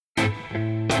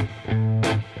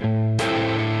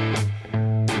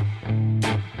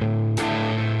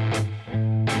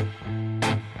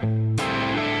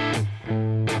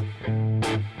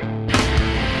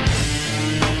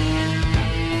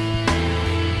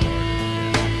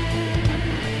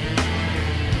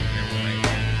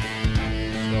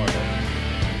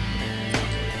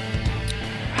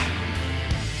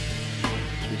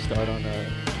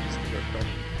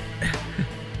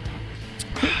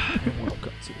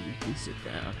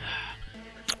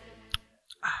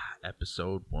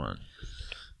Episode 1.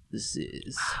 This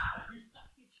is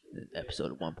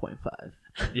episode 1.5.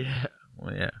 Yeah.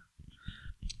 Well, yeah.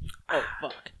 Oh,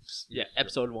 fuck. Yeah,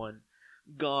 episode 1.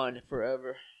 Gone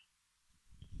forever.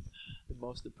 The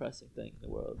most depressing thing in the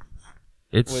world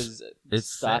was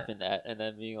stopping that and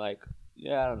then being like,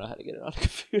 yeah, I don't know how to get it on the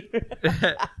computer.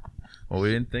 Well,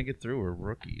 we didn't think it through. We're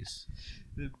rookies.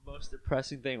 The most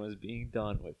depressing thing was being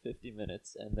done with 50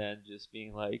 minutes and then just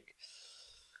being like,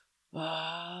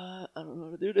 I don't know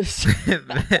how to do this.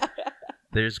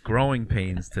 There's growing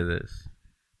pains to this.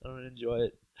 I don't enjoy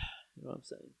it. You know what I'm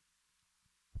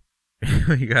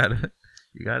saying? you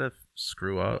gotta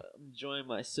screw up. I'm enjoying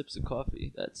my sips of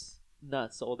coffee. That's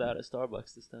not sold out at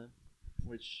Starbucks this time,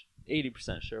 which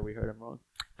 80% sure we heard him wrong.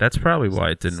 That's probably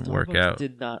why it didn't Starbucks work out.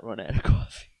 Did not run out of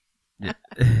coffee. Yeah.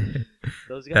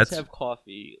 Those guys have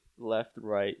coffee left,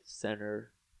 right,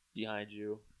 center, behind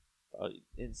you.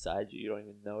 Inside you don't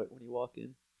even know it when you walk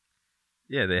in.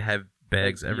 Yeah, they have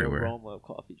bags everywhere. The aroma of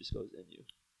coffee just goes in you.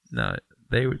 No,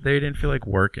 they didn't feel like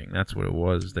working. That's what it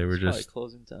was. They were just probably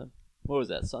closing time. What was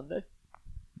that, Sunday?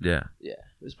 Yeah. Yeah,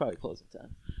 it was probably closing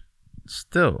time.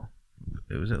 Still,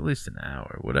 it was at least an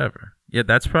hour, whatever. Yeah,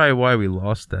 that's probably why we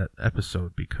lost that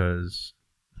episode, because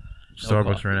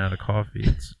Starbucks ran out of coffee.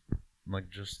 It's like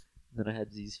just. Then I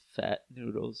had these fat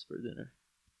noodles for dinner.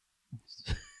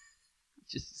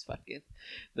 Just fucking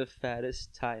the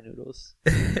fattest Thai noodles.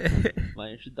 My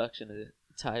introduction to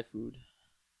Thai food.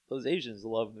 Those Asians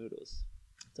love noodles.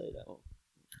 I'll tell you that one.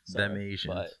 Sorry, them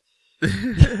Asians. But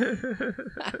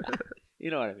you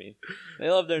know what I mean. They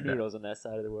love their noodles on that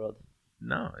side of the world.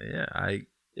 No, yeah,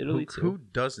 Italy too. Who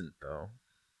doesn't though?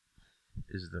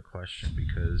 Is the question,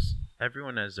 because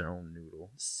everyone has their own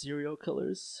noodle. Serial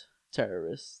killers,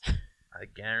 terrorists. I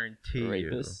guarantee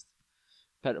rapists,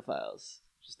 pedophiles.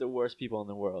 Just the worst people in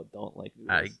the world don't like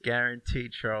noodles. I guarantee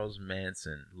Charles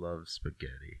Manson loves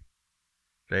spaghetti.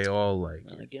 They all like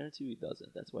it. I guarantee he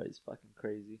doesn't. That's why he's fucking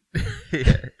crazy.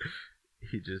 Yeah.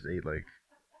 He just ate like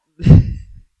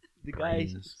the guy,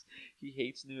 he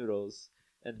hates noodles,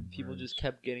 and people just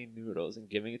kept getting noodles and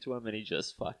giving it to him, and he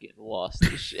just fucking lost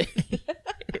his shit.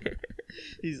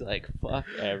 He's like, fuck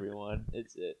everyone.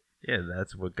 It's it. Yeah,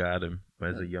 that's what got him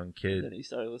as a young kid. And then he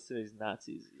started listening to these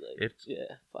Nazis. He's like,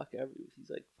 yeah, fuck everyone.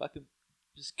 He's like, fucking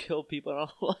just kill people I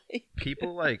don't like.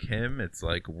 People like him, it's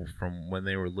like from when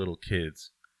they were little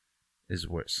kids, is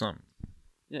what some.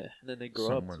 Yeah, and then they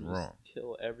grow up to wrong.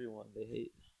 Kill everyone they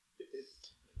hate.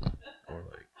 Or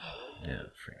like, yeah,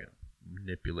 freaking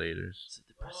manipulators. It's a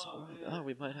depressing world. Oh,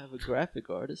 we might have a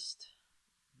graphic artist.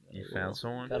 You found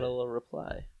someone? Got a little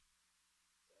reply.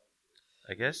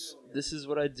 I guess this is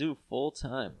what I do full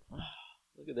time.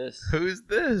 Look at this. Who's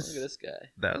this? Look at this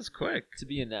guy. That was quick. To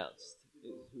be announced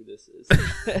who this is.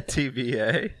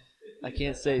 TVA. I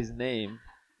can't say his name.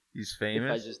 He's famous.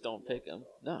 If I just don't pick him.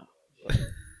 No. But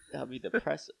that would be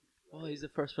depressing. Well, he's the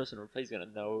first person to reply. He's going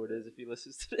to know who it is if he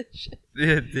listens to this shit.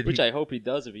 Yeah, Which I hope he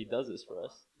does if he does this for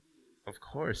us. Of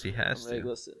course, he has to. Like,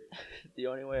 listen, the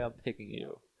only way I'm picking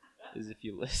you is if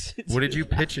you listen to What did you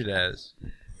pitch it as?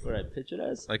 What did I pitch it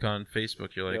as? Like on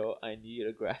Facebook, you're like, yo, I need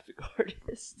a graphic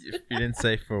artist. You didn't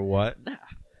say for what? Nah.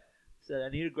 Said I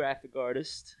need a graphic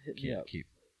artist. Hit me up. Keep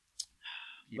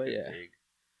but it yeah. big.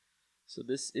 So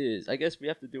this is, I guess we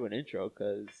have to do an intro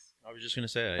because I was just going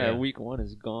to say that, our week 1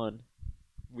 is gone.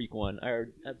 Week 1. Our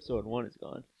episode 1 is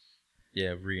gone.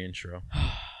 Yeah, re-intro.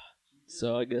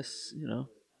 So I guess,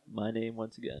 my name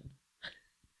once again.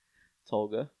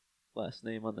 Tolga. Last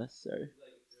name unnecessary.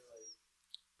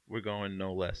 We're going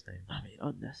no last name. I mean,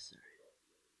 unnecessary.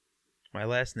 My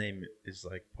last name is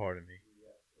like part of me.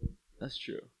 That's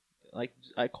true. Like,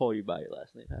 I call you by your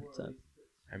last name half the time.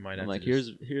 I might have I'm like,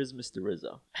 just... here's Mr.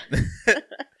 Rizzo.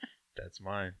 That's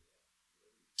mine.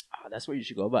 Oh, that's what you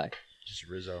should go by. Just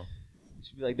Rizzo. It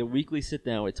should be like the weekly sit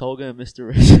down with Tolga and Mr.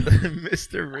 Rizzo.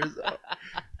 Mr. Rizzo.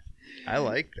 I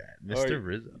like that. Mr.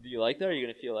 Rizzo. Do you like that, or are you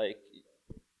going to feel like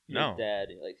your No. dad,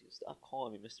 like, stop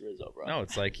calling me Mr. Rizzo, bro? No,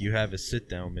 it's like you have a sit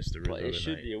down with Mr. Rizzo. But it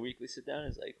should tonight. be a weekly sit down.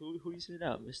 It's like, who you sitting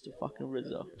down? Mr. fucking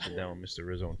Rizzo. Sit down with Mr.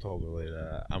 Rizzo and Tolga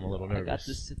later. I'm a little nervous. I got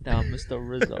to sit down, Mr.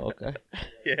 Rizzo, okay?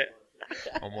 Yeah.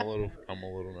 I'm a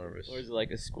little nervous. Or is it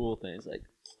like a school thing? It's like,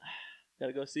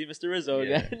 gotta go see Mr. Rizzo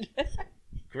again.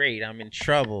 Great, I'm in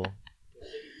trouble.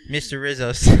 Mr.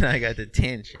 Rizzo said I got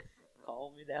detention.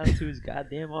 Call me down to his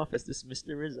goddamn office, this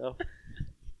Mr. Rizzo.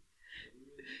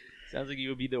 Sounds like you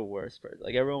would be the worst person.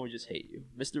 Like, everyone would just hate you.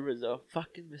 Mr. Rizzo.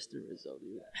 Fucking Mr. Rizzo,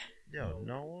 dude. Yo,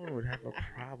 no one would have a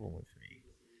problem with me.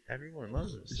 Everyone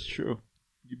loves us. It's true.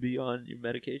 You'd be on your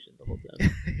medication the whole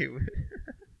time.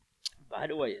 By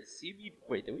the way,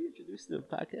 wait, did we introduce the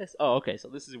podcast? Oh, okay. So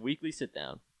this is Weekly Sit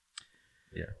Down.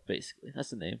 Yeah. Basically.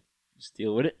 That's the name. Just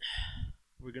deal with it.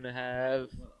 We're going to have,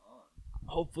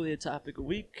 hopefully, a topic a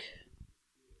week.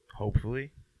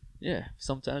 Hopefully. Yeah.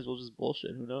 Sometimes we'll just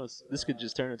bullshit. Who knows? This could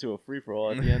just turn into a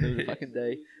free-for-all at the end of the fucking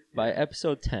day. By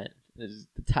episode 10, the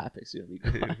topic's going to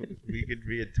be gone. we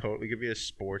could be a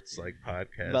sports like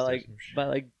podcast. By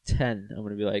like 10, I'm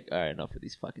going to be like, all right, enough of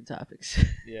these fucking topics.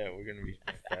 Yeah, we're going to be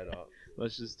fed up.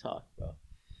 Let's just talk, bro.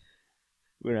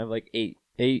 We're gonna have like eight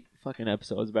fucking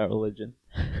episodes about religion.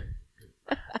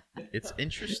 It's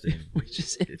interesting. We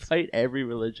just invite every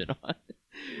religion on.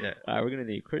 Yeah. All right, we're gonna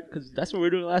need because that's what we were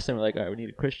doing last time. We're like, all right, we need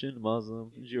a Christian,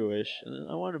 Muslim, Jewish, and then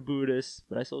I want a Buddhist,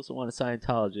 but I also want a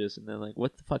Scientologist, and then like,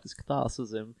 what the fuck is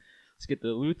Catholicism? Let's get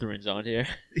the Lutherans on here.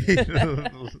 Yeah,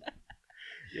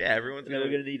 everyone's We're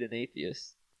gonna need an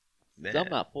atheist. Nah. I'm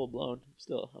not full blown.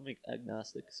 I'm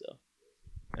agnostic, so.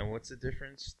 And what's the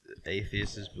difference?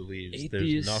 Atheists believes Atheists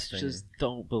there's nothing. just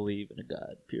don't believe in a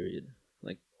God. Period.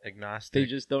 Like Agnostic. they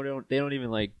just don't. They don't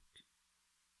even like.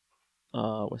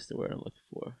 What's the word I'm looking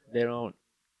for? They don't.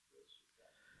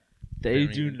 They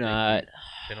do not.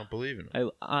 They don't believe in I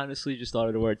it. honestly just thought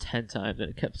of the word 10 times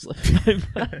and it kept slipping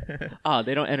my mind.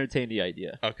 They don't entertain the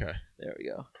idea. Okay. There we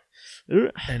go.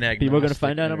 People are gonna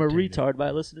find out I'm a retard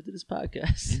by listening to this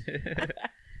podcast.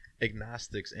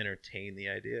 Agnostics entertain the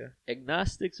idea.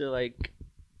 Agnostics are like,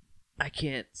 I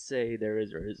can't say there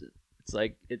is or isn't. It's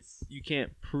like you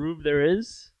can't prove there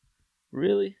is,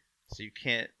 really. So you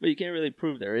can't. But you can't really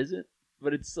prove there isn't.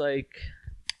 But it's like.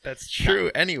 That's true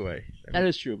anyway. That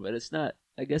is true, but it's not.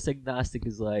 I guess agnostic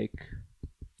is like,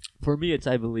 for me, it's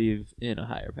I believe in a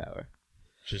higher power.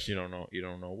 Just you don't know. You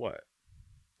don't know what.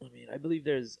 I mean, I believe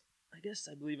I guess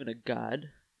I believe in a God,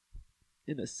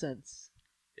 in a sense.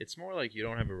 It's more like you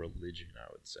don't have a religion, I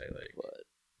would say. Like, but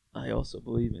I also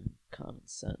believe in common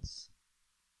sense,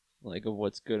 like of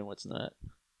what's good and what's not.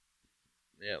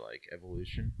 Yeah, like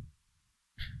evolution.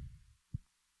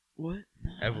 What?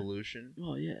 Evolution?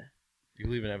 Oh yeah. You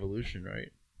believe in evolution,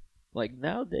 right? Like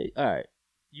nowadays, all right.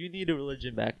 You need a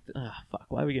religion back. Fuck.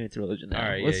 Why are we getting into religion now? All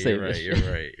right, Let's you're right.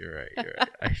 You're right.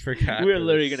 I forgot. We're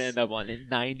literally gonna end up on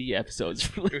 90 episodes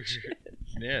for religion.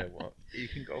 Yeah, well, you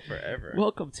can go forever.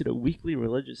 Welcome to the weekly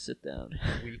religious sit down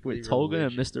with Tolga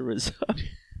and Mr. Rizzo.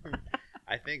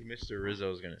 I think Mr.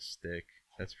 Rizzo is gonna stick.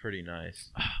 That's pretty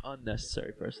nice.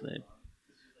 Unnecessary first name.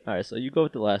 All right, so you go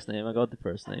with the last name. I go with the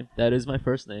first name. That is my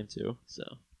first name too. So,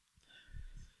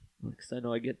 because I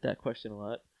know I get that question a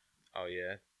lot. Oh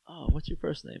yeah. Oh, what's your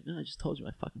first name? No, I just told you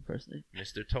my fucking first name.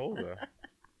 Mr. Tolga.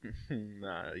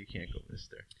 Nah, you can't go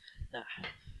Mr. Nah,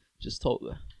 just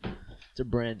Tolga. It's a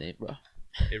brand name, bro.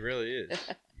 It really is.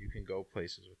 You can go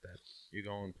places with that. You're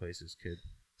going places, kid.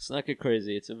 Let's not get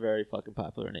crazy. It's a very fucking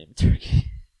popular name in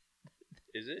Turkey.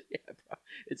 Is it? Yeah, bro.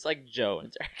 It's like Joe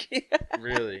in Turkey.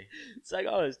 Really? It's like,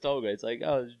 oh, it's Tolga. It's like,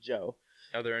 oh, it's Joe.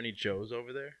 Are there any Joes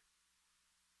over there?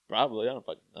 Probably.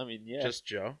 I mean, yeah. Just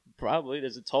Joe? Probably.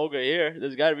 There's a Tolga here.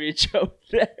 There's got to be a Joe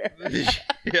there.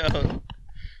 Yeah.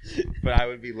 But I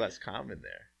would be less common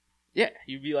there. Yeah,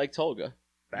 you'd be like Tolga.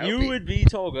 You would be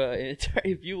Tolga.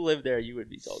 If you lived there, you would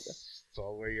be Tolga. It's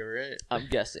all where you're at. I'm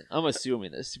guessing. I'm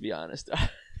assuming this, to be honest.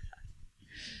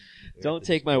 Don't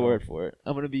take my word for it.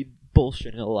 I'm going to be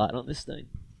bullshitting a lot on this thing.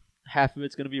 Half of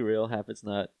it's going to be real, half it's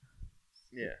not.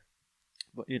 Yeah.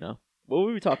 But, what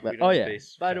were we talking about? Oh, yeah.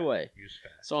 By the way, use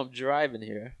fast. So I'm driving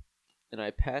here, and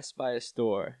I pass by a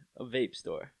store, a vape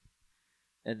store.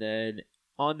 And then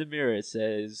on the mirror it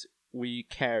says, we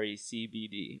carry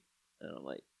CBD. And I'm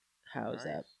like, how is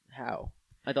that? How?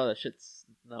 I thought that shit's,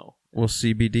 no. Well,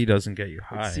 CBD doesn't get you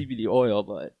high. It's CBD oil,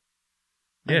 but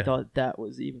yeah. I thought that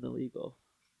was even illegal.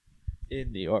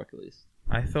 In New York, at least.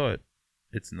 I thought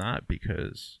it's not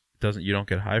because you don't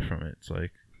get high from it. It's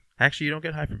like, actually, you don't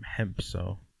get high from hemp,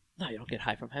 so. No, you don't get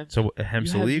high from hemp. So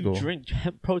hemp's illegal. You drink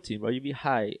hemp protein, bro. You'd be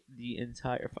high the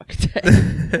entire fucking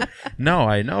day. No,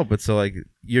 I know, but so like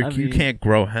you can't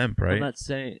grow hemp, right? I'm not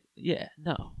saying, yeah,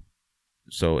 no.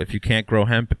 So if you can't grow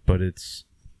hemp, but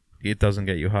it doesn't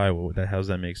get you high, well, how does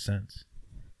that make sense?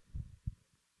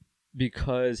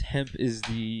 Because hemp is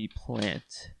the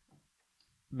plant,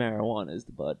 marijuana is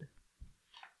the bud.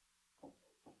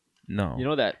 No. You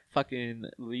know that fucking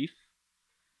leaf?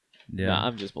 Yeah. Nah,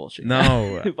 I'm just bullshitting.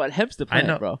 No. But hemp's the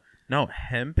plant, bro. No,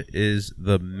 hemp is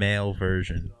the male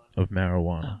version of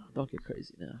marijuana. Oh, don't get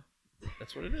crazy now.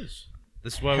 That's what it is.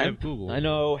 This is why we have Google. I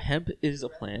know hemp is a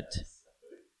plant,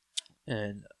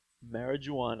 and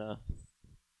marijuana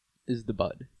is the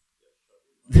bud.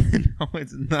 No,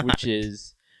 it's not. Which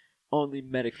is only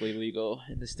medically legal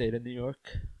in the state of New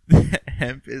York.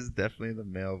 Hemp is definitely the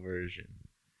male version.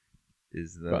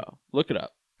 Bro, look it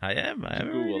up. I am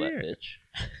Google right that here.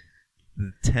 bitch.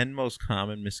 The 10 most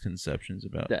common misconceptions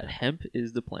about that hemp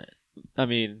is the plant. I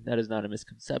mean, that is not a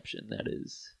misconception. That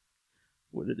is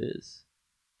what it is.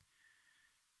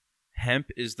 Hemp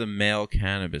is the male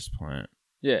cannabis plant.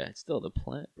 Yeah, it's still the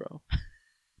plant, bro.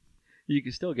 You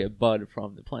can still get bud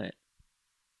from the plant.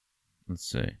 Let's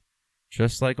see.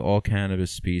 Just like all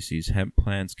cannabis species, hemp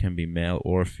plants can be male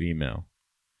or female.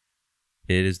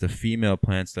 It is the female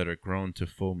plants that are grown to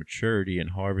full maturity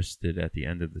and harvested at the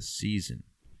end of the season.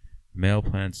 Male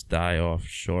plants die off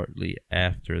shortly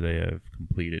after they have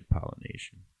completed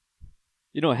pollination.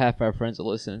 You know, half our friends are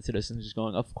listening to this and just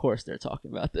going, of course they're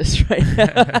talking about this right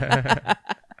now.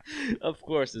 Of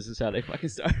course this is how they fucking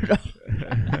started off.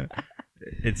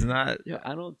 It's not... Yo,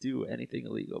 I don't do anything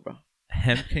illegal, bro.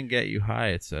 Hemp can get you high,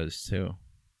 it says, too.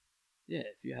 Yeah,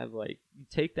 if you have, like... You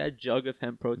take that jug of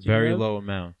hemp protein... Very low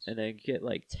amounts. And then get,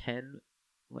 like, 10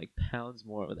 pounds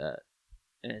more of that.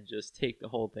 And just take the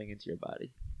whole thing into your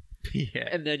body. Yeah.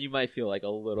 And then you might feel like a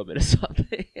little bit of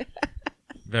something.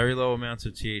 Very low amounts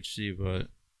of THC, but...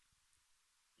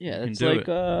 Yeah, it's like...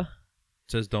 It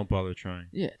says don't bother trying.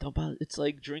 Yeah, don't bother. It's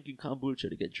like drinking kombucha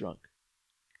to get drunk.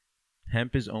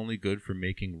 Hemp is only good for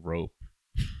making rope.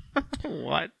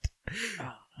 What?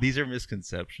 Oh. These are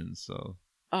misconceptions, so...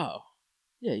 Oh.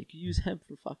 Yeah, you can use hemp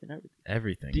for fucking everything.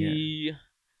 Everything, yeah.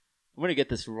 I'm gonna get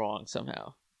this wrong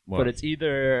somehow. What? But it's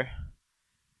either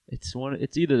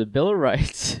the Bill of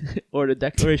Rights or the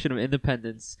Declaration of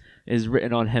Independence is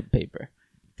written on hemp paper.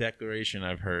 Declaration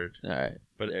I've heard. All right.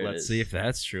 But let's see if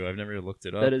that's true. I've never looked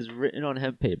it up. That is written on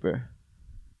hemp paper.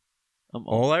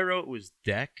 All I wrote was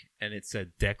DEC, and it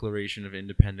said Declaration of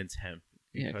Independence hemp.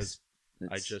 Because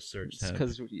I just searched hemp.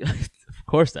 Because, of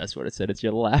course, that's what it said. It's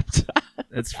your laptop.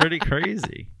 That's pretty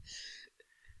crazy.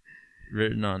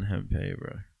 Written on hemp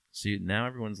paper. See, now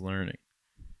everyone's learning.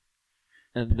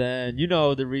 And then, you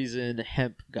know, the reason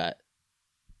hemp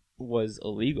was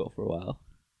illegal for a while.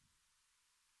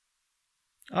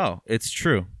 Oh, it's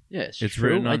true. Yeah, it's true.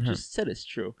 Written on hemp. I just said it's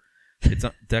true. It's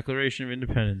a Declaration of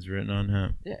Independence written on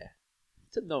hemp. Yeah.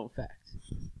 It's a known fact.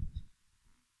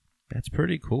 That's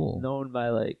pretty cool. Known by,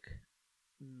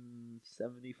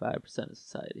 75% of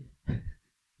society.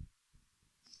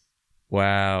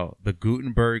 Wow. The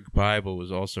Gutenberg Bible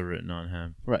was also written on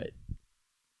hemp. Right.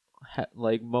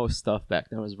 Like most stuff back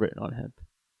then was written on hemp.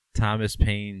 Thomas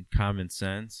Paine, Common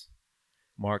Sense.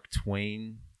 Mark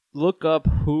Twain. Look up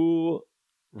who...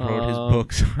 wrote his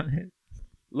books on it.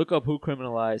 Look up who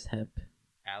criminalized hemp.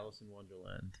 Alice in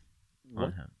Wonderland. What?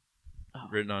 On hemp. Oh.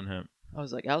 Written on hemp. I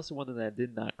was like, Alice in Wonderland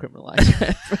did not criminalize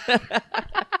hemp.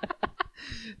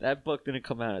 That book didn't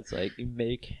come out. It's like,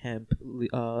 make hemp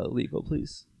legal,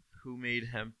 please. Who made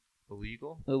hemp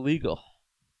illegal? Illegal.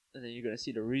 And then you're going to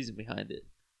see the reason behind it.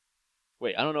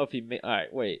 Wait, I don't know if he made...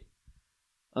 Alright, wait.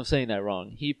 I'm saying that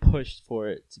wrong. He pushed for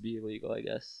it to be illegal, I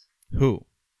guess. Who?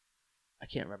 I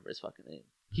can't remember his fucking name.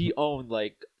 He owned,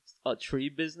 a tree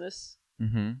business.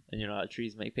 Mm-hmm. And you know how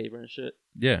trees make paper and shit?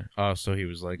 Yeah. Oh, so he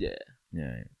was like... Yeah.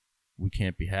 We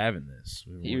can't be having this.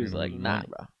 He was like, nah,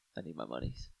 bro. I need my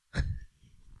monies.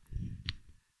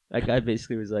 That guy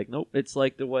basically was like, nope. It's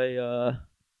like the way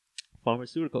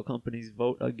pharmaceutical companies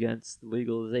vote against the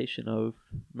legalization of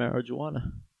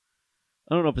marijuana.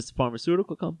 I don't know if it's the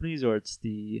pharmaceutical companies or it's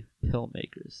the pill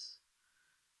makers.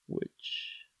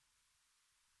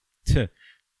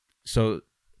 So,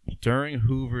 during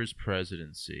Hoover's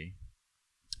presidency,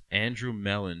 Andrew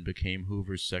Mellon became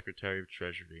Hoover's Secretary of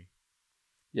Treasury.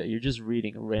 Yeah, you're just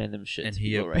reading random shit. And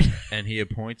and he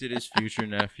appointed his future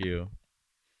nephew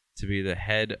to be the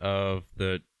head of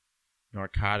the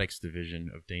narcotics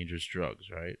division of dangerous drugs,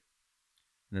 right?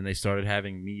 And then they started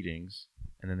having meetings,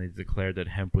 and then they declared that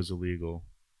hemp was illegal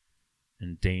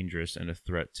and dangerous and a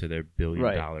threat to their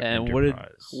billion-dollar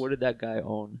enterprise. What did that guy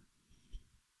own?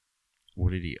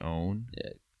 What did he own?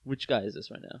 Yeah. Which guy is this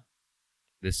right now?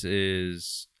 This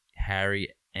is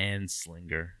Harry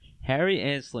Anslinger. Harry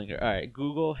Anslinger. All right,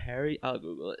 Google Harry. I'll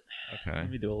Google it. Okay. Let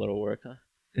me do a little work, huh?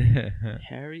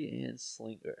 Harry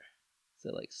Anslinger. Is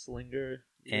that like Slinger?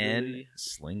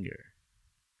 Anslinger.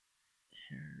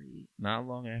 Harry. Not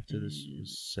long after this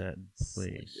was set in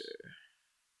place.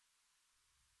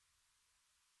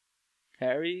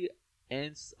 Harry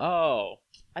Oh,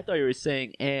 I thought you were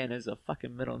saying Ann as a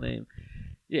fucking middle name.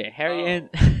 Yeah, Harry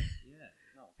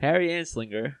Harry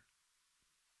Anslinger.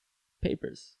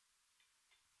 Papers.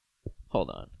 Hold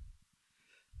on.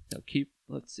 No,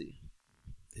 let's see.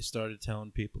 They started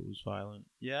telling people it was violent.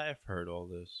 Yeah, I've heard all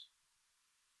this.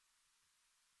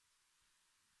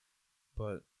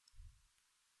 But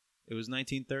it was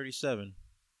 1937.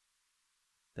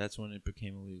 That's when it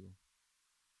became illegal.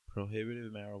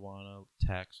 Prohibited marijuana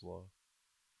tax law.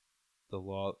 The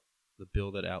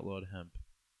bill that outlawed hemp.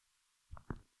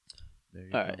 There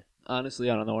you go. Alright. Honestly,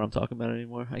 I don't know what I'm talking about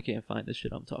anymore. I can't find the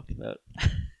shit I'm talking about.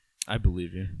 I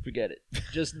believe you. Forget it.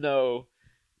 Just know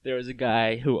there was a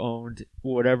guy who owned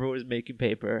whatever was making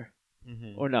paper.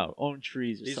 Mm-hmm. Or no, owned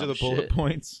trees or These some are the bullet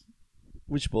points.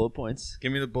 Which bullet points?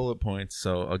 Give me the bullet points.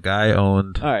 So a guy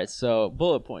owned... Alright, so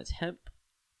bullet points. Hemp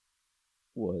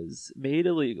was made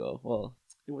illegal. Well,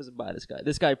 it wasn't by this guy.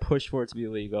 This guy pushed for it to be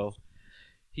illegal.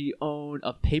 He owned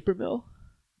a paper mill,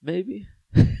 maybe?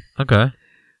 Okay.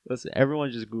 Listen,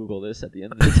 everyone just Google this at the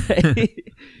end of the day.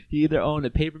 He either owned a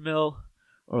paper mill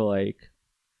or like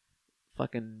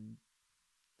fucking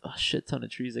a shit ton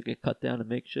of trees that get cut down to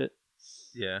make shit.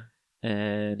 Yeah.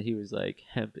 And he was like,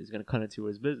 hemp is going to cut into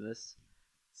his business.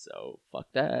 So fuck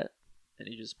that. And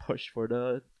he just pushed for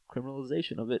the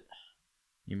criminalization of it.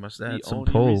 He must have had some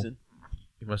pull.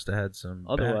 He must have had some.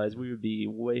 Otherwise, we would be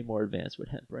way more advanced with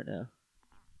hemp right now.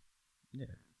 Yeah.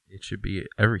 It should be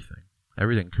everything.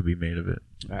 Everything could be made of it.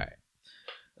 All right.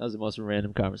 That was the most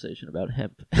random conversation about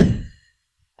hemp.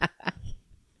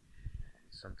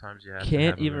 Sometimes you have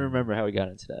Can't even remember how we got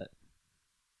into that.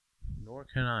 Nor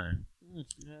can I. It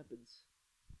happens.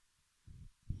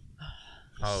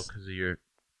 Oh, because of your...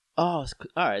 Oh,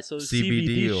 all right. So CBD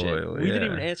CBD oil. Shit. We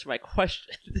didn't even answer my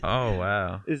question. Oh,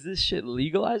 wow. Is this shit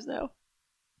legalized now?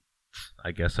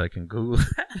 I guess I can Google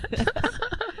that.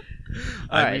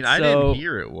 I mean, I didn't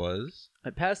hear it was. I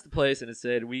passed the place and it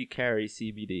said, we carry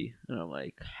CBD. And I'm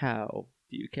like, how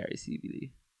do you carry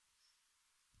CBD?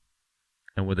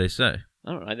 And what'd they say?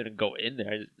 I don't know. I didn't go in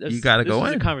there. You got to go in.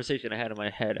 This is a conversation I had in my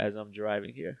head as I'm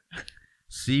driving here.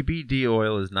 CBD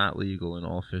oil is not legal in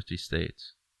all 50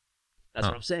 states. That's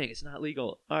what I'm saying. It's not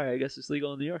legal. All right, I guess it's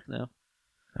legal in New York now.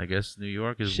 I guess New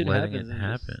York is letting it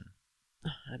happen.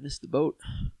 I missed the boat.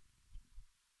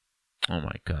 Oh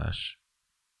my gosh.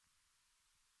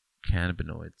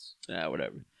 Cannabinoids.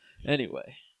 Whatever.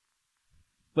 Anyway.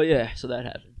 But yeah, so that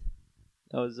happened.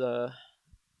 That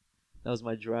was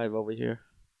my drive over here.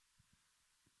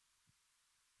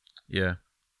 Yeah.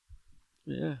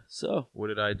 Yeah, so. What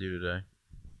did I do today?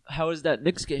 How was that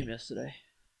Knicks game yesterday?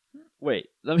 Wait,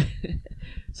 let me.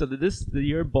 So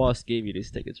your boss gave you these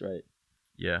tickets, right?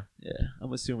 Yeah. Yeah,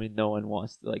 I'm assuming no one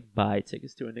wants to like buy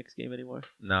tickets to a Knicks game anymore.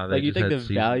 No, like you think the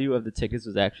value of the tickets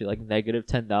was actually like negative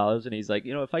 $10, and he's like,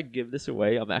 if I give this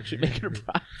away, I'm actually making a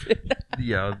profit.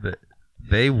 Yeah,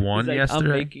 they won yesterday.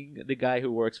 I'm making the guy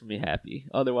who works for me happy.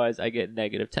 Otherwise, I get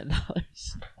negative $10.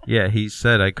 Yeah, he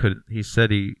said I couldn't. He said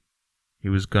he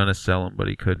was gonna sell them, but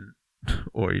he couldn't.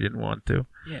 Or he didn't want to.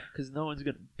 Yeah, because no one's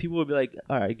gonna. People would be like,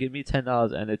 "All right, give me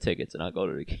 $10 and the tickets, and I'll go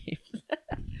to the game."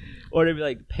 Or they'd be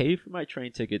like, "Pay for my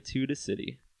train ticket to the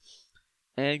city,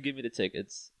 and give me the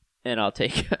tickets, and I'll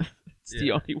take them." It's the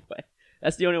only way.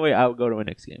 That's the only way I would go to a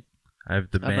Knicks game. I'm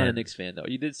not a Knicks fan though.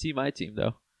 You did see my team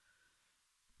though.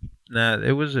 Nah,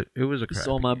 it was a You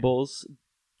saw my Bulls.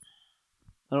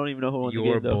 I don't even know who won the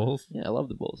game though. Bulls? Yeah, I love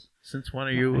the Bulls. Since when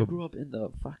are you? I grew up in the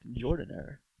fucking Jordan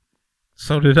era.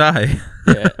 So did I.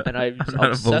 Yeah, and I'm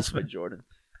obsessed with Jordan.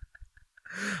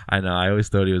 I know. I always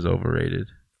thought he was overrated.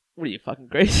 What are you, fucking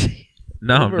crazy?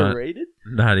 No, overrated?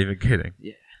 I'm not even kidding.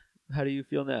 Yeah. How do you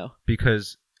feel now?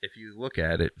 Because if you look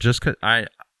at it, just cause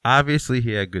obviously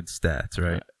he had good stats,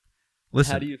 right?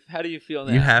 Listen. How do you feel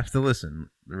now? You have to listen.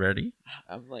 Ready?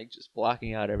 I'm like just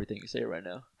blocking out everything you say right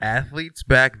now. Athletes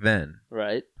back then,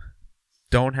 right?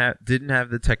 Didn't have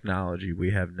the technology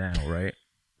we have now, right?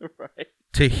 Right.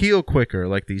 To heal quicker,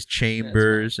 like these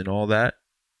chambers and all that.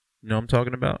 You know what I'm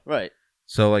talking about? Right.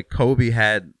 So, like, Kobe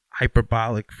had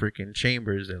hyperbolic freaking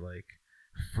chambers that, like,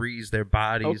 freeze their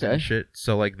bodies and shit.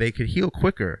 So, like, they could heal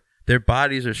quicker. Their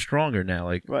bodies are stronger now.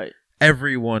 Like, right.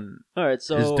 Everyone is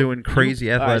doing crazy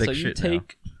athletic shit now. So, you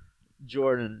take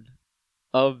Jordan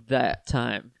of that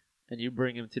time and you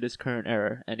bring him to this current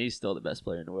era, and he's still the best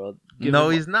player in the world. No,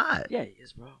 he's not. Yeah, he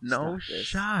is, bro. No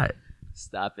shot.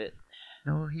 Stop it.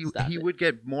 No, he would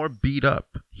get more beat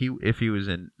up if he was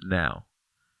in now.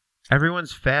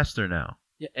 Everyone's faster now.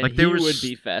 Yeah, and like he would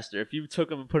be faster if you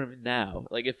took him and put him in now.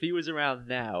 Like if he was around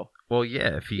now. Well,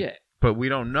 yeah, but we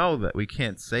don't know that. We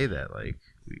can't say that. Like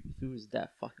If he was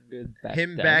that fucking good back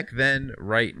Him then, back then,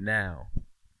 right now,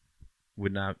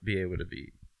 would not be able to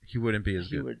be. He wouldn't be as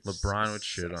he good. would LeBron would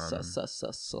shit on him.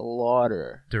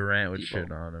 Slaughter. Durant would people.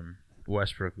 shit on him.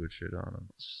 Westbrook would shit on him.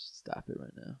 Stop it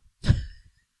right now.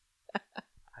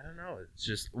 I don't know. It's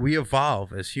just we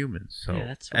evolve as humans, so Yeah,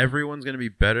 that's fine. everyone's gonna be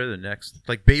better the next.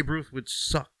 Like Babe Ruth would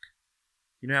suck.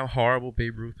 You know how horrible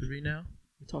Babe Ruth would be now.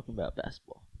 We're talking about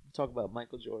basketball. We're talking about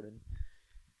Michael Jordan.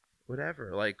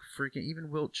 Whatever. Like freaking even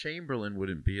Wilt Chamberlain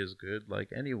wouldn't be as good. Like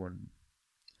anyone.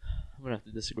 I'm gonna have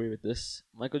to disagree with this.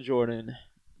 Michael Jordan,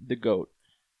 the GOAT,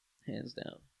 hands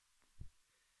down.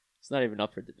 It's not even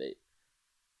up for debate.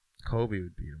 Kobe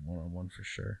would beat him 1-on-1 for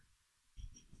sure.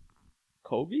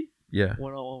 Kobe? Yeah.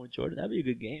 1-on-1 with Jordan. That'd be a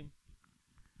good game.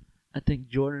 I think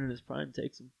Jordan in his prime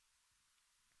takes him.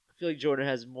 I feel like Jordan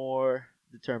has more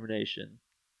determination,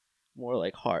 more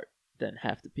like heart than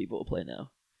half the people who play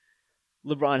now.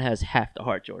 LeBron has half the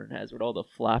heart Jordan has with all the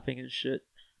flopping and shit.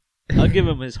 I'll give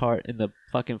him his heart in the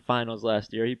fucking finals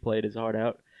last year. He played his heart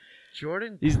out.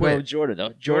 Jordan He's quit. no Jordan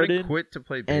though. Jordan quit to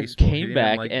play and baseball. He came didn't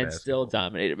back like and basketball. still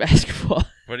dominated basketball.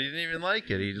 But he didn't even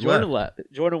like it. He Jordan left.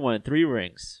 Jordan won 3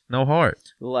 rings. No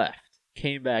heart. Left.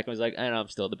 Came back and was like, and I'm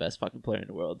still the best fucking player in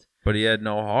the world. But he had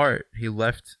no heart. He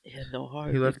left He had no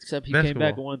heart. He left except he came back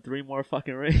basketball. and won 3 more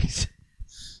fucking rings.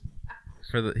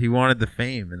 he wanted the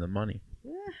fame and the money.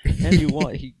 And he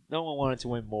won. No one wanted to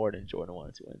win more than Jordan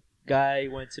wanted to win. Guy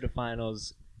went to the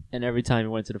finals, and every time he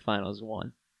went to the finals,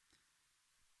 won.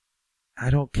 I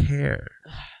don't care.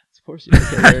 Of course you don't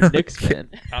care. You're a Knicks fan.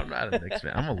 I'm not a Knicks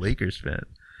fan. I'm a Lakers fan.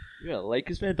 You're a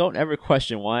Lakers fan? Don't ever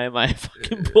question why am I a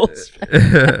fucking Bulls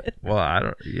fan. Well, I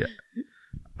don't. Yeah,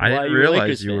 I Why didn't are you a realize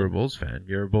Lakers you were a fan? Bulls fan.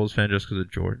 You're a Bulls fan just because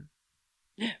of Jordan.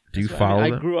 Yeah. Do you That's what follow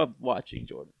them? I grew up watching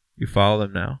Jordan. You follow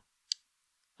them now?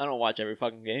 I don't watch every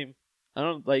fucking game. I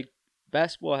don't like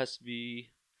basketball. Has to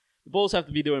be the Bulls have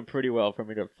to be doing pretty well for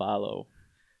me to follow.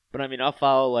 But I mean, I'll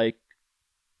follow like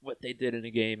what they did in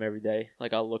a game every day.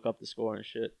 Like I'll look up the score and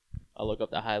shit. I'll look up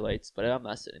the highlights, but I'm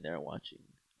not sitting there and watching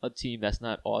a team that's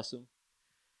not awesome.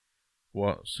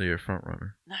 Well, so you're a front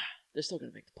runner. Nah, they're still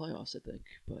gonna make the playoffs, I think.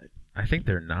 But I think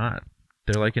they're not.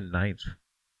 They're like in 9th.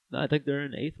 no, I think they're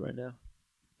in 8th right now.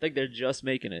 I think they're just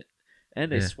making it,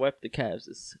 and they Yeah. swept the Cavs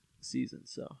this season.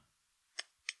 So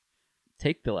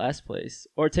take the last place,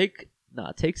 or take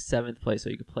 7th place so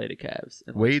you can play the Cavs.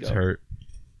 And let's Wade's go. hurt.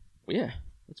 Well, yeah,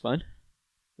 that's fine.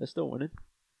 They're still winning.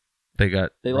 They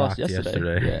Lost rocked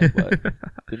yesterday. Yeah, but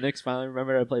the Knicks finally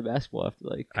remembered how to play basketball after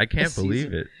like I can't a believe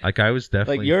season. it. Like I was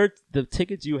definitely Like the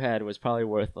tickets you had was probably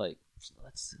worth like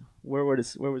where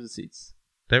was the seats?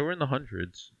 They were in the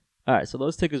hundreds. All right, so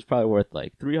those tickets were probably worth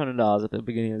like $300 at the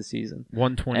beginning of the season.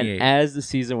 128. And as the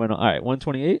season went on, all right,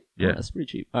 128. Yeah. That's pretty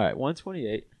cheap. All right,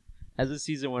 128. As the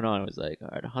season went on, it was like all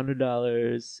right,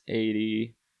 $100,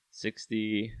 80,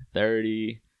 60,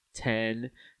 30,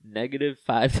 10,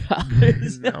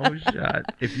 -$5. No shot.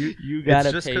 If You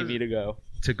gotta just pay 'cause me to go.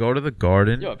 to go to the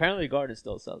Garden Yo, apparently the Garden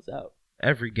still sells out.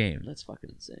 every game. That's fucking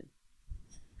insane.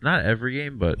 Not every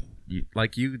game, but you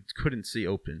couldn't see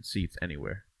open seats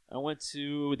anywhere. I went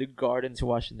to the Garden to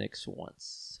watch the Knicks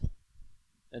once,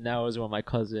 and that was when my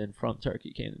cousin from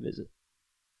Turkey came to visit.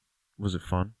 Was it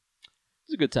fun? It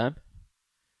was a good time.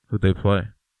 Who'd they play?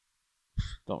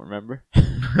 Don't remember.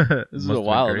 This This was a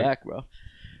while back, bro.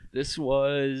 This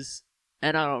was,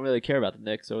 and I don't really care about the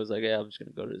Knicks, so I was like, yeah, I'm just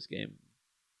gonna go to this game,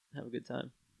 have a good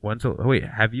time. Wait,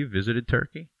 have you visited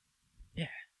Turkey? A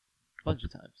bunch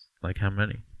of times. Like how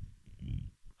many?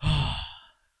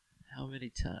 How many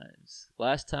times?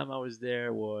 Last time I was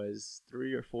there was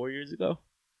 3 or 4 years ago.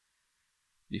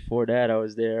 Before that, I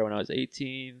was there when I was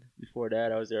 18. Before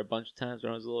that, I was there a bunch of times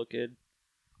when I was a little kid.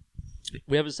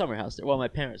 We have a summer house there. Well, my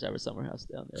parents have a summer house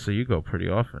down there. So you go pretty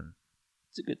often.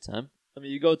 It's a good time. I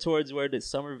mean, you go towards where the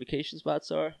summer vacation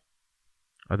spots are.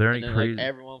 Are there any And then, crazy? like,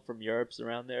 everyone from Europe's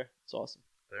around there. It's awesome.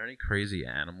 Are there any crazy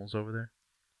animals over there?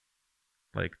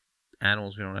 Like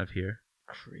animals we don't have here?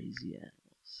 Crazy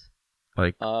animals.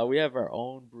 Like We have our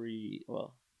own breed.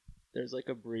 Well, there's like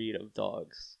a breed of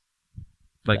dogs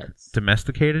that's-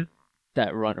 domesticated?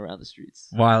 that run around the streets.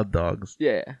 Wild dogs.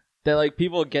 Yeah. They're like,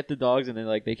 people get the dogs and then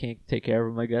like they can't take care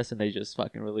of them, I guess, and they just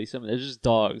fucking release them. There's just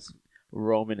dogs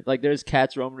roaming. Like there's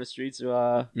cats roaming the streets,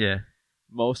 Yeah.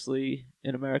 mostly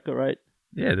in America, right?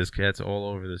 Yeah, there's cats all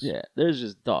over this. Yeah. There's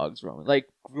just dogs roaming. Like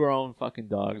grown fucking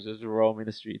dogs just roaming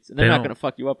the streets. And They they're not don't- going to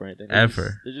fuck you up or anything.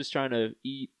 Ever. They're just trying to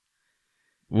eat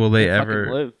Will they and fucking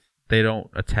ever? live. They don't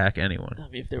attack anyone. I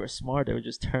mean, if they were smart, they would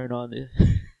just turn on the,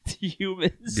 the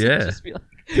humans. Yeah. And just be like,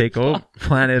 Take over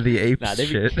Planet of the Apes nah, they'd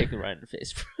be shit. kicking right in the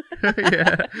face.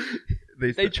 Yeah.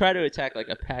 They try to attack like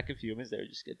a pack of humans, they would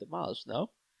just get demolished. No,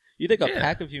 You think a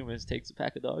pack of humans takes a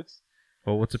pack of dogs?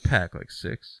 Well, what's a pack? Like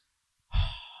 6?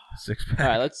 6 pack. All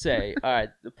right, let's say,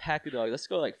 the pack of dogs. Let's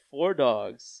go like 4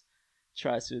 dogs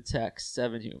tries to attack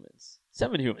 7 humans.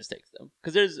 7 humans takes them.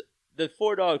 Because there's the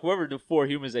 4 dogs, whoever the 4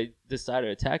 humans they decide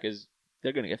to attack is,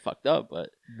 they're going to get fucked up.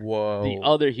 But the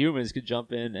other humans could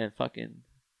jump in and fucking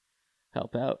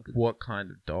help out. What kind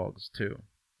of dogs, too?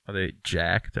 Are they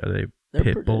jacked? Are they They're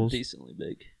pit bulls? Decently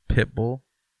big. Pit bull?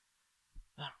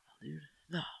 I don't know, dude.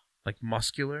 No. Like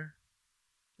muscular?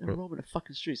 They're roaming the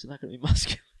fucking streets. They're not going to be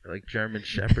muscular. Like German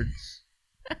shepherds?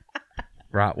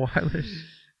 Rottweilers?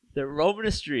 They're roaming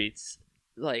the streets,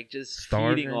 like just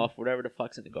feeding off whatever the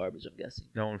fuck's in the garbage, I'm guessing.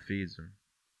 No one feeds them.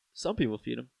 Some people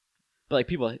feed them. But like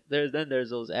people, there's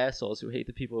those assholes who hate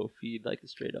the people who feed like the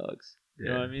stray dogs. You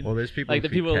know what I mean? Well, there's people like who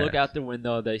the people feed who look cats. out the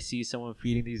window, they see someone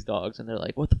feeding these dogs, and they're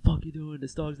like, "What the fuck are you doing?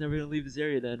 This dog's never gonna leave this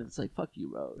area." Then and it's like, "Fuck you,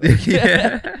 bro."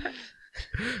 Yeah.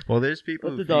 Well, there's people.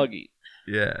 Let the dog eat.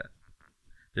 Yeah.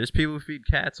 There's people who feed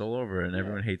cats all over, and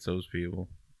everyone hates those people.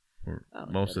 Or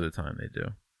most of the time, they do.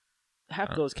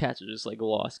 Half those cats are just like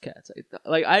lost cats.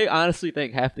 I honestly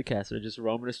think half the cats are just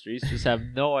roaming the streets, just have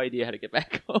no idea how to get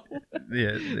back home.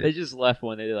 Yeah, they just left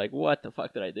one day. They're like, "What the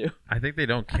fuck did I do?" I think they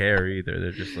don't care either.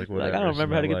 They're just like, whatever. Like, I don't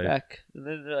remember how to get back. And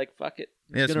then they're like, "Fuck it,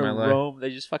 I'm just gonna roam." They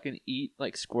just fucking eat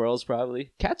like squirrels.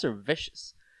 Probably cats are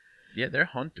vicious. Yeah, they're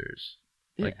hunters.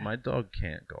 Yeah. Like my dog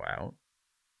can't go out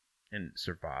and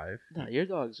survive. No, your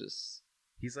dog's just.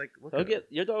 He's like,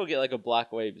 your dog will get like a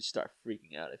block away, but start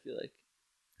freaking out. I feel like.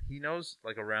 He knows,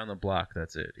 like, around the block,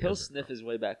 that's it. He'll sniff his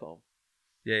way back home.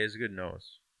 Yeah, he has a good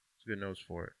nose. He's a good nose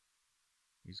for it.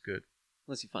 He's good.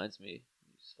 Unless he finds me.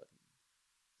 He just fucking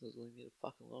doesn't leave me the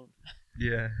fuck alone.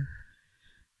 Yeah.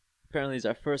 Apparently he's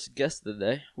our first guest of the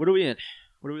day. What are we in?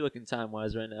 What are we looking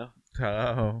time-wise right now?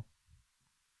 Oh.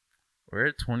 We're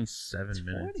at 27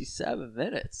 minutes. 27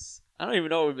 minutes? I don't even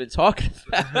know what we've been talking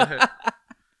about.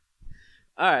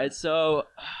 All right, so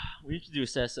we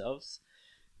introduced ourselves.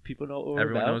 People know what we're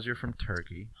Everyone about. knows you're from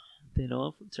Turkey. They know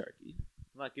I'm from Turkey.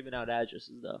 I'm not giving out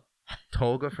addresses, though.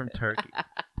 Tolga from Turkey.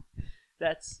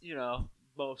 That's,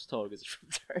 most Tolgas are from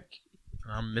Turkey.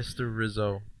 I'm Mr.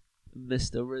 Rizzo.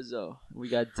 Mr. Rizzo. We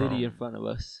got Diddy in front of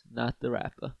us, not the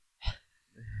rapper.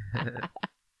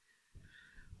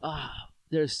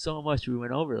 There's so much we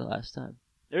went over the last time.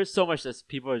 There's so much that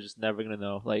people are just never going to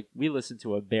know. Like, we listened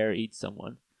to a bear eat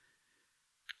someone.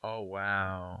 Oh,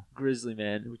 wow. Grizzly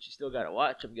Man, which you still got to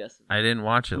watch, I'm guessing. I didn't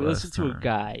watch it we last listened time. to a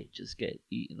guy just get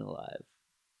eaten alive.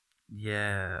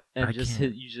 Yeah. And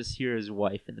you just hear his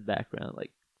wife in the background,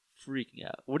 like, freaking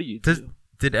out. What do you do?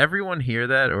 Did everyone hear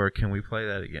that, or can we play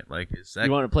that again? Like, is that...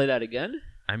 You want to play that again?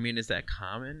 I mean, is that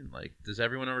common? Like, does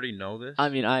everyone already know this? I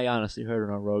mean, I honestly heard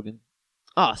it on Rogan.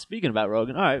 Speaking about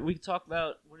Rogan, all right, we can talk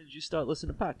about when did you start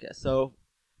listening to podcasts. So,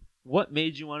 what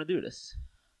made you want to do this?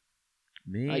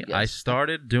 Me? I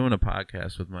started doing a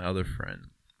podcast with my other friend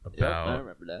about I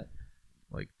remember that.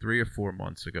 Like 3 or 4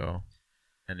 months ago.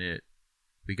 And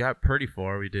we got pretty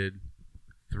far. We did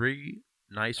 3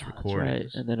 nice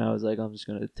recordings. That's right. And then I was like, I'm just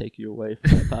gonna take you away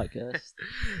from the podcast.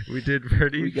 We did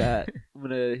pretty. I'm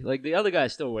gonna the other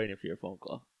guy's still waiting for your phone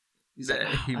call. He's like,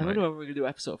 I don't know when we're gonna do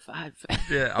episode 5.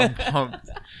 Yeah, I'm pumped.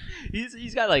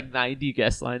 He's got like 90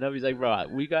 guests lined up. He's like, bro,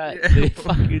 we got the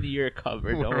fucking year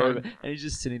covered. Don't worry about it. And he's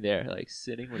just sitting there, like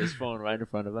sitting with his phone right in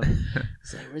front of him.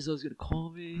 He's like, Rizzo's gonna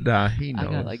call me. Nah, he knows.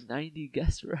 I got like 90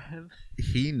 guests for him.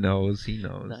 He knows.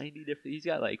 90 different. He's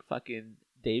got like fucking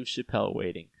Dave Chappelle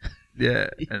waiting. Yeah,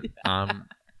 and I'm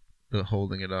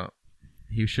holding it up.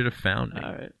 He should have found me.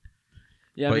 All right.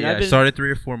 Yeah, but I started 3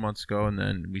 or 4 months ago, and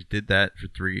then we did that for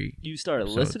 3. You started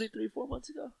listening 3 or 4 months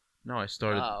ago? No, I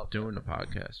started doing the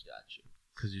podcast. Gotcha.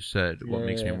 Because you said what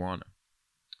makes me wanna,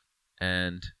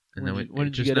 and then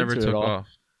it just get never into took it all? off.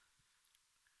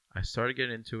 I started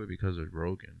getting into it because of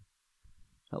Rogan.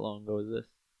 How long ago was this?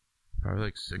 Probably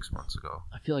like 6 months ago.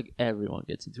 I feel like everyone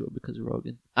gets into it because of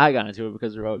Rogan. I got into it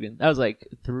because of Rogan. That was like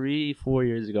 3-4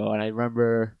 years ago, and I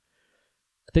remember.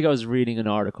 I think I was reading an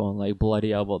article on like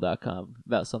bloodyelbow.com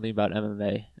about something about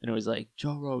MMA, and it was like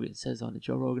Joe Rogan says on the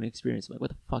Joe Rogan Experience. I'm like, what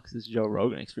the fuck is this Joe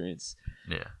Rogan Experience?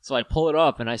 Yeah. So I pull it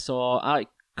up, and I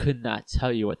could not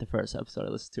tell you what the first episode I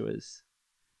listened to is.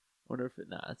 I wonder if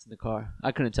it's in the car.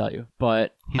 I couldn't tell you,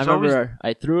 but I remember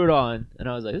I threw it on, and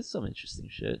I was like, this is some interesting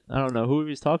shit. I don't know who he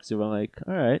was talking to, but I'm like,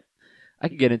 all right, I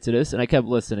can get into this, and I kept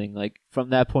listening. Like from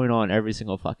that point on, every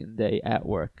single fucking day at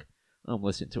work, I'm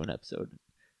listening to an episode.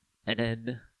 And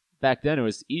then back then it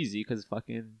was easy because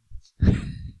fucking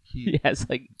he has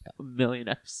like 1 million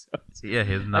episodes. Yeah,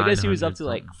 he has 900. I guess he was up to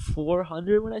like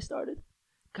 400 when I started.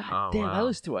 God damn, I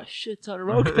listened to a shit ton of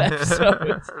Rogan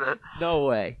episodes. No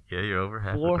way. Yeah, you're over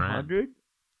half 400?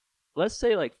 let's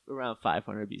say like around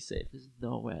 500 be safe. There's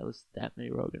no way I listened to that many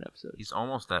Rogan episodes. He's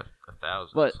almost at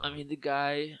 1,000. But so. I mean, the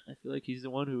guy, I feel like he's the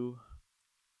one who.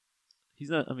 He's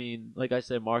not. I mean, like I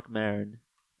said, Mark Maron,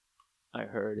 I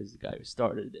heard, is the guy who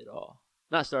started it all.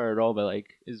 Not started it all, but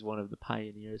like is one of the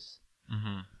pioneers.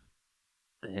 Mm-hmm.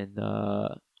 And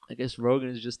I guess Rogan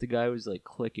is just the guy who's like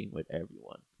clicking with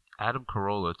everyone. Adam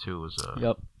Carolla too was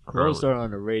Yep. Carolla started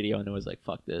on the radio and it was like,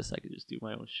 fuck this, I could just do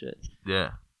my own shit.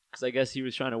 Yeah. Because I guess he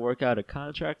was trying to work out a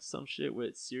contract, some shit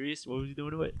with Sirius. What was he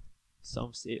doing to it?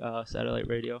 Some satellite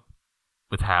radio.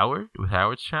 With Howard? With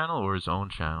Howard's channel or his own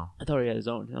channel? I thought he had his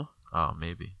own, you know? Oh,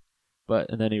 maybe.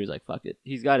 And then he was like, fuck it.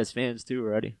 He's got his fans too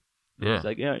already. Yeah. He's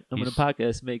like, yeah, I'm going to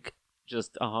podcast, make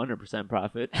just 100%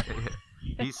 profit.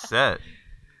 He's set.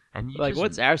 And like,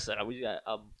 what's our setup? We got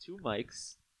 2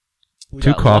 mics. We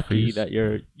two got coffees. Lucky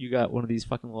that you got one of these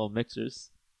fucking little mixers.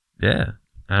 Yeah.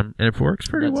 And it works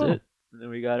pretty That's well. It. And then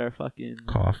we got our fucking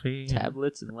coffee,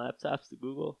 tablets and laptops to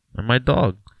Google. And my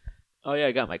dog. Oh yeah,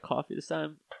 I got my coffee this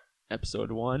time.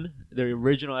 Episode 1. The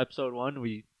original episode 1,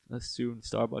 we assumed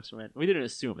Starbucks ran. We didn't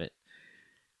assume it.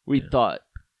 We thought.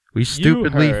 We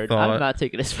stupidly you heard, thought. I'm not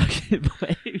taking this fucking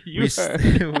blame. You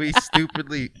heard. We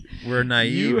stupidly were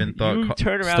naive and thought you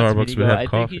turn around Starbucks to me and you would go, have I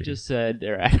coffee. think he just said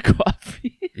they're out of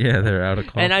coffee. Yeah, they're out of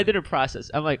coffee. And I didn't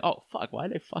process. I'm like, oh fuck, why are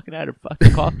they fucking out of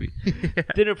fucking coffee? Yeah.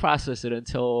 Didn't process it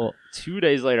until 2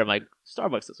 days later. I'm like,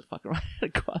 Starbucks doesn't fucking run out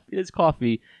of coffee. There's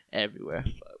coffee everywhere.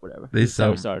 But whatever. This is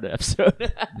how we started the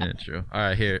episode. Yeah, true. All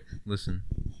right, here, listen.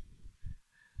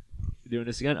 You doing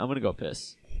this again? I'm gonna go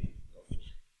piss.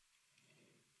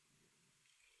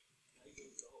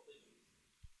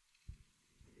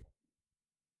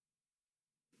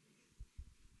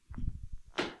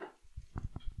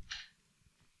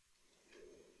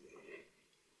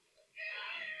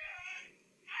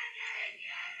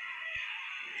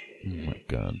 Oh my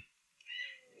god.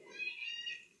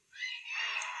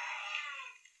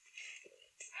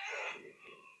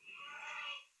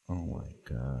 Oh my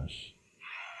gosh.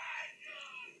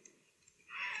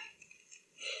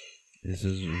 This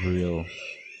is real.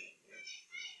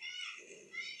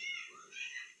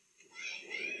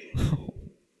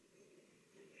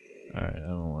 Alright, I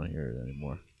don't want to hear it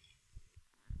anymore.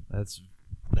 That's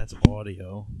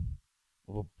audio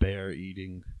of a bear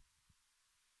eating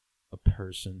a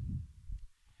person.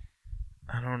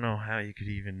 I don't know how you could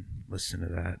even listen to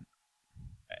that.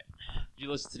 Did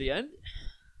you listen to the end?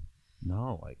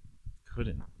 No, I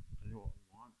couldn't. I don't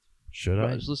want. Should I?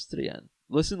 Right, just listen to the end.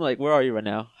 Listen, like, where are you right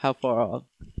now? How far off?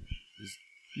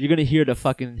 You're gonna hear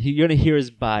you're gonna hear his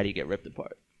body get ripped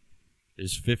apart.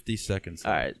 There's 50 seconds.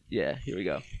 All right, yeah, here we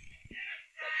go.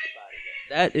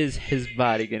 That is his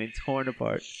body getting torn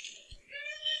apart.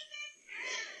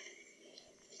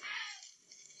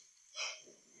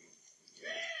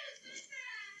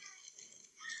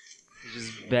 He's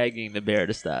just begging the bear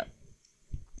to stop.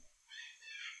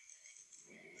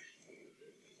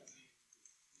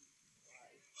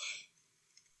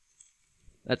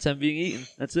 That's him being eaten.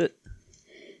 That's it.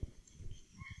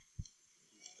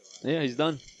 Yeah, he's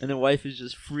done. And the wife is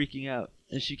just freaking out.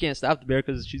 And she can't stop the bear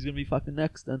because she's going to be fucking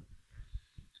next then.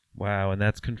 Wow, and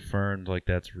that's confirmed, like,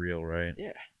 that's real, right?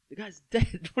 Yeah. The guy's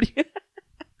dead. What do you...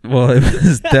 Well, it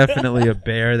was definitely a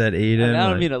bear that ate him. I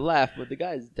don't mean to laugh, but the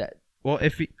guy's dead. Well,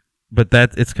 but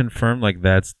it's confirmed, like,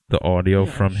 that's the audio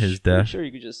from his death. I'm sure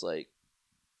you could just, like,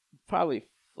 probably,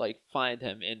 like, find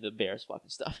him in the bear's fucking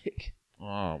stomach.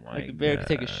 Oh, my god. Like, the bear could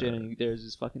take a shit and there's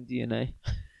his fucking DNA.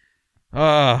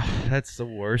 That's the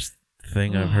worst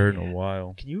thing I've heard in a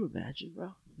while. Can you imagine,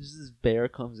 bro? This bear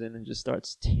comes in and just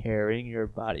starts tearing your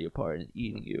body apart and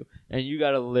eating you. And you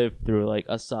gotta live through, like,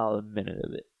 a solid minute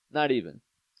of it. Not even.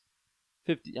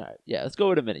 50. All right, yeah, let's go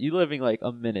with a minute. You're living, like,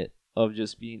 a minute of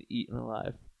just being eaten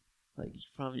alive. Like,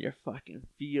 from your fucking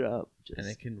feet up. And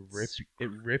it can rip.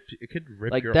 It could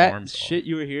rip like your that arms shit off.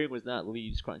 you were hearing was not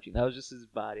leaves crunching. That was just his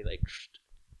body, like...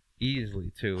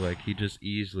 Easily, too. Like, he just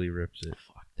easily rips it.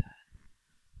 Fuck that.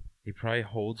 He probably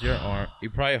holds your arm. He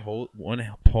probably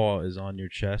one paw is on your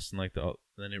chest, and like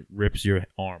then it rips your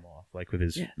arm off, like with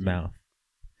his mouth.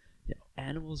 Yeah,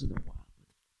 animals in the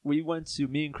wild.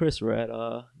 Me and Chris were at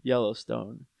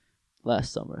Yellowstone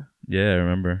last summer. Yeah, I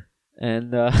remember.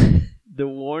 And the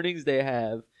warnings they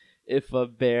have if a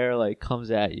bear like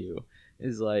comes at you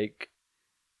is like,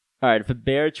 all right, if a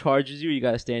bear charges you, you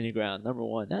gotta stand your ground. Number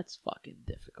one, that's fucking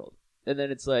difficult. And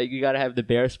then it's like, you gotta have the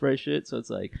bear spray shit. So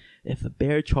it's like, if a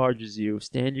bear charges you,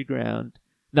 stand your ground.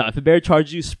 No, if a bear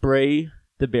charges you, spray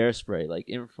the bear spray, like,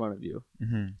 in front of you.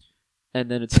 Mm-hmm.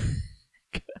 And then it's,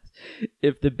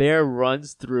 if the bear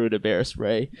runs through the bear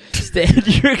spray, stand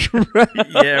your ground.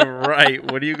 Yeah,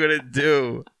 right. What are you gonna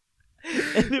do?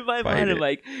 And in my mind, I'm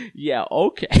like, yeah,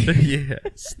 okay. Yeah,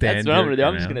 that's what I'm gonna do.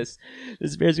 I'm just gonna.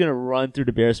 This bear's gonna run through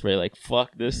the bear spray like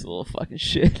fuck this little fucking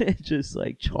shit and just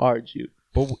like charge you.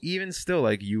 But even still,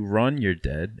 like you run, you're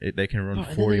dead. They can run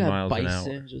 40 miles an hour.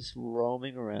 Bison just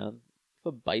roaming around. If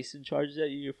a bison charges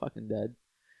at you, you're fucking dead.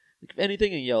 Like, if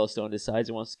anything in Yellowstone decides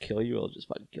it wants to kill you, it'll just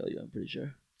fucking kill you. I'm pretty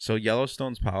sure. So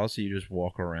Yellowstone's policy, you just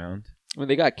walk around. I mean,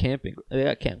 they got camping. They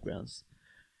got campgrounds.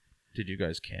 Did you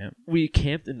guys camp? We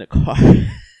camped in the car.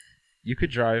 You could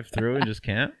drive through and just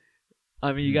camp?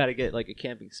 I mean, you got to get like a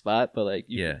camping spot, but like,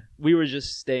 we were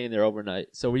just staying there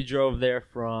overnight. So we drove there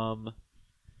from.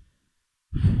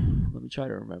 Let me try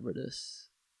to remember this.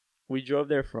 We drove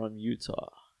there from Utah.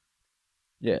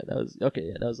 Yeah, that was okay.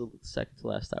 Yeah, that was the second to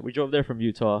last time. We drove there from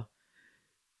Utah.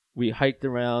 We hiked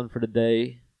around for the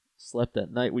day, slept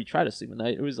at night. We tried to sleep at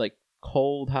night. It was like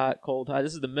cold, hot.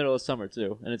 This is the middle of summer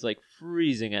too, and it's like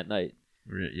freezing at night.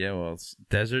 Yeah, well, it's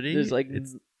deserty. There's like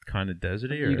it's kind of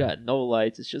deserty. You got no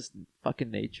lights. It's just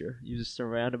fucking nature. You're just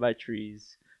surrounded by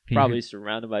trees. Probably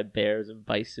surrounded by bears and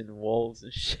bison and wolves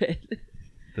and shit.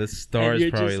 The stars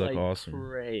probably just, look like, awesome.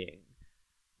 Praying.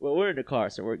 Well, we're in the car,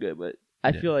 so we're good. But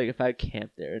I feel like if I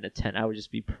camped there in a tent, I would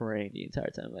just be praying the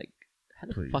entire time. Like, how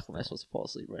the fuck am I supposed to fall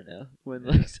asleep right now when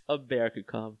like a bear could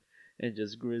come and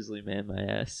just grizzly man my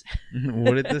ass?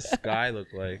 What did the sky look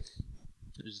like?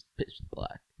 It was just pitch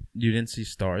black. You didn't see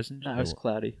stars? No, it was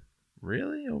cloudy.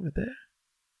 Really? Over there?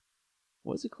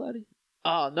 Was it cloudy?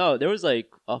 Oh no, there was like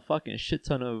a fucking shit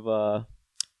ton of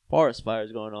forest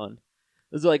fires going on.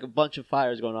 There's like a bunch of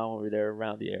fires going on when we were there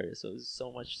around the area, so there's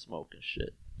so much smoke and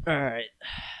shit. All right,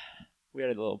 we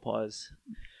had a little pause.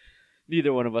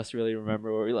 Neither one of us really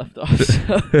remember where we left off.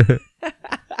 So.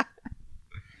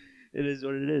 It is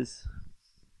what it is.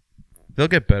 They'll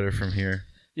get better from here.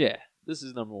 Yeah, this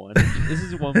is number one. This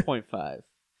is 1.5.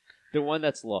 The one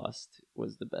that's lost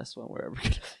was the best one we're ever gonna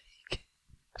make.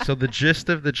 So the gist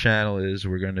of the channel is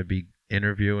we're going to be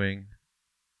interviewing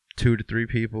 2 to 3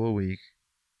 people a week.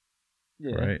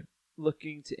 Yeah. Right.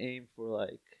 Looking to aim for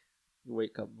like, you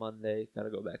wake up Monday, gotta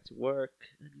go back to work,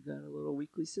 and you got a little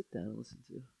weekly sit down and listen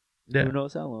to. Yeah. Who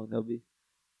knows how long they'll be.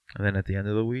 And then at the end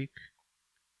of the week,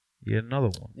 you get another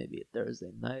one. Maybe a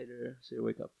Thursday nighter. So you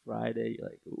wake up Friday, you're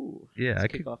like, ooh, yeah,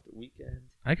 let's kick off the weekend.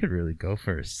 I could really go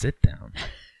for a sit down.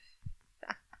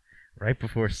 Right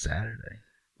before Saturday.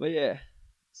 But yeah.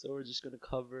 So we're just gonna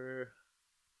cover,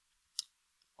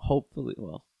 hopefully,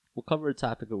 we'll cover a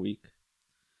topic a week.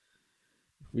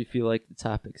 If we feel like the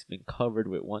topic's been covered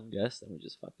with one guest, then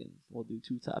we'll do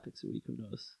 2 topics a week. Who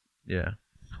knows? Yeah,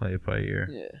 play it by ear.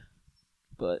 Yeah,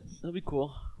 but that'll be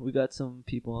cool. We got some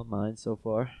people on mind so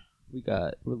far. We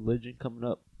got religion coming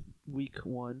up week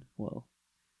 1. Well,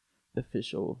 the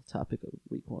official topic of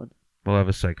week 1. We'll have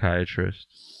a psychiatrist.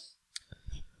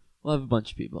 We'll have a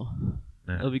bunch of people.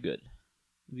 Yeah. It'll be good.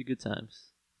 It'll be good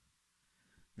times.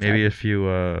 Maybe a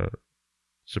few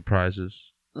surprises.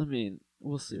 I mean,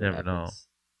 we'll see. You never know.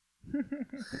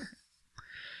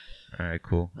 All right,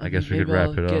 cool. I mean, guess we could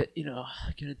wrap it up. Get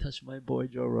in touch with my boy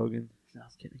Joe Rogan. No, I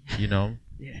was kidding. You know him?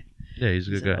 Yeah. Yeah, he's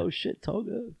a good guy. Oh shit,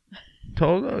 Tolga.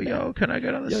 Tolga, yo, can I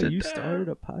get on the sit down? You started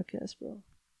a podcast, bro.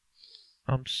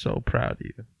 I'm so proud of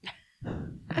you.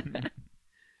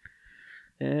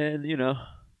 And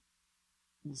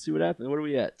we'll see what happens. What are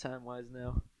we at time wise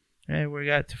now? Hey, we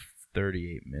got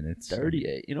 38 minutes.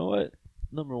 38. You know what?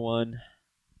 Number 1,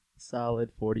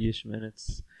 solid 40-ish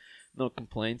minutes. No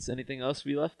complaints. Anything else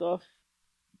we left off?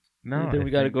 No. Anything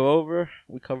we got to go over?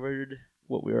 We covered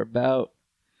what we were about.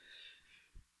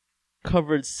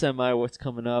 Covered semi what's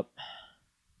coming up.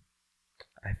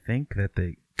 I think that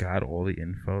they got all the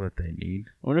info that they need.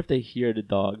 I wonder if they hear the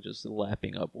dog just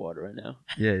lapping up water right now.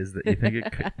 Yeah, you think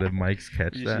the mics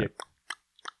catch that?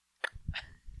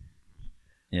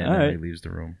 Yeah, and then he leaves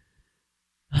the room.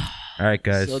 All right,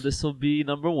 guys. So this will be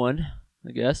number 1,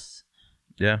 I guess.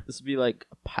 Yeah. This will be like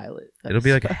a pilot. It'll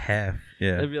be like a half.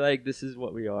 Yeah. It'll be like, this is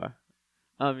what we are.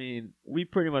 I mean, we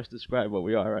pretty much describe what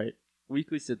we are, right?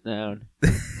 Weekly sit down.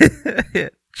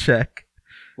 Check.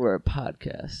 We're a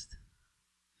podcast.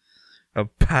 A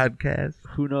podcast?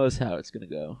 Who knows how it's going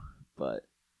to go, but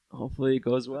hopefully it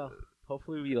goes well.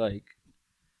 Hopefully we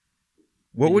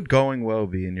What would going well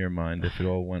be in your mind if it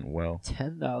all went well?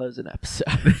 $10 an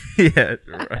episode. Yeah,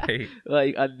 right.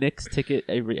 Like a Knicks ticket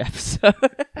every episode.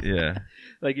 Yeah.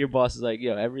 Like your boss is like,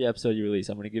 yo, every episode you release,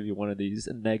 I'm going to give you one of these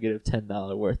negative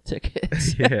 $10 worth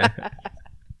tickets. Yeah.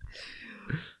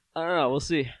 I don't know. We'll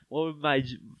see. What would my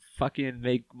fucking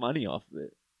make money off of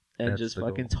it? And That's just the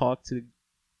fucking goal. Talk to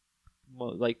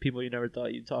like people you never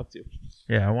thought you'd talk to.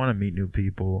 Yeah, I want to meet new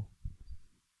people.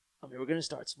 I mean, we're going to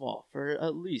start small for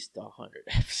at least 100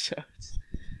 episodes.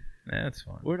 That's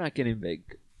fine. We're not getting big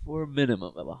for a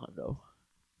minimum of $100.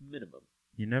 Minimum.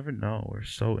 You never know. We're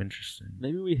so interesting.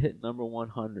 Maybe we hit number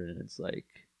 100 and it's like,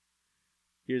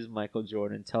 here's Michael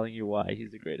Jordan telling you why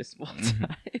he's the greatest of all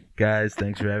time. Guys,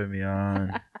 thanks for having me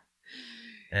on.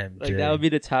 MJ. Like, that would be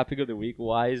the topic of the week.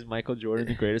 Why is Michael Jordan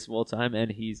the greatest of all time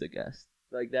and he's a guest?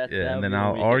 Like that. Yeah, that and then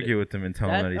I'll argue with him and tell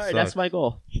him that he sucks. That's my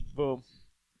goal. Boom.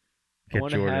 I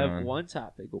want to Jordan have on. one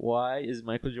topic. Why is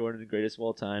Michael Jordan the greatest of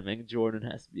all time and Jordan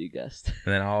has to be a guest?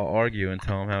 And then I'll argue and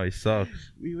tell him how he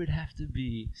sucks. We would have to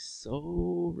be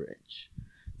so rich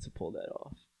to pull that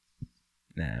off.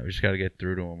 Nah, we just got to get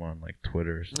through to him on like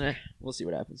Twitter. We'll see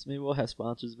what happens. Maybe we'll have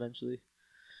sponsors eventually.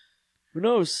 Who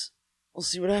knows? We'll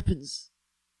see what happens.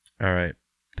 All right.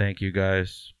 Thank you,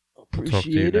 guys. Appreciate We'll talk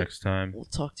to you it. next time. We'll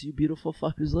talk to you beautiful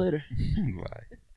fuckers later. Bye.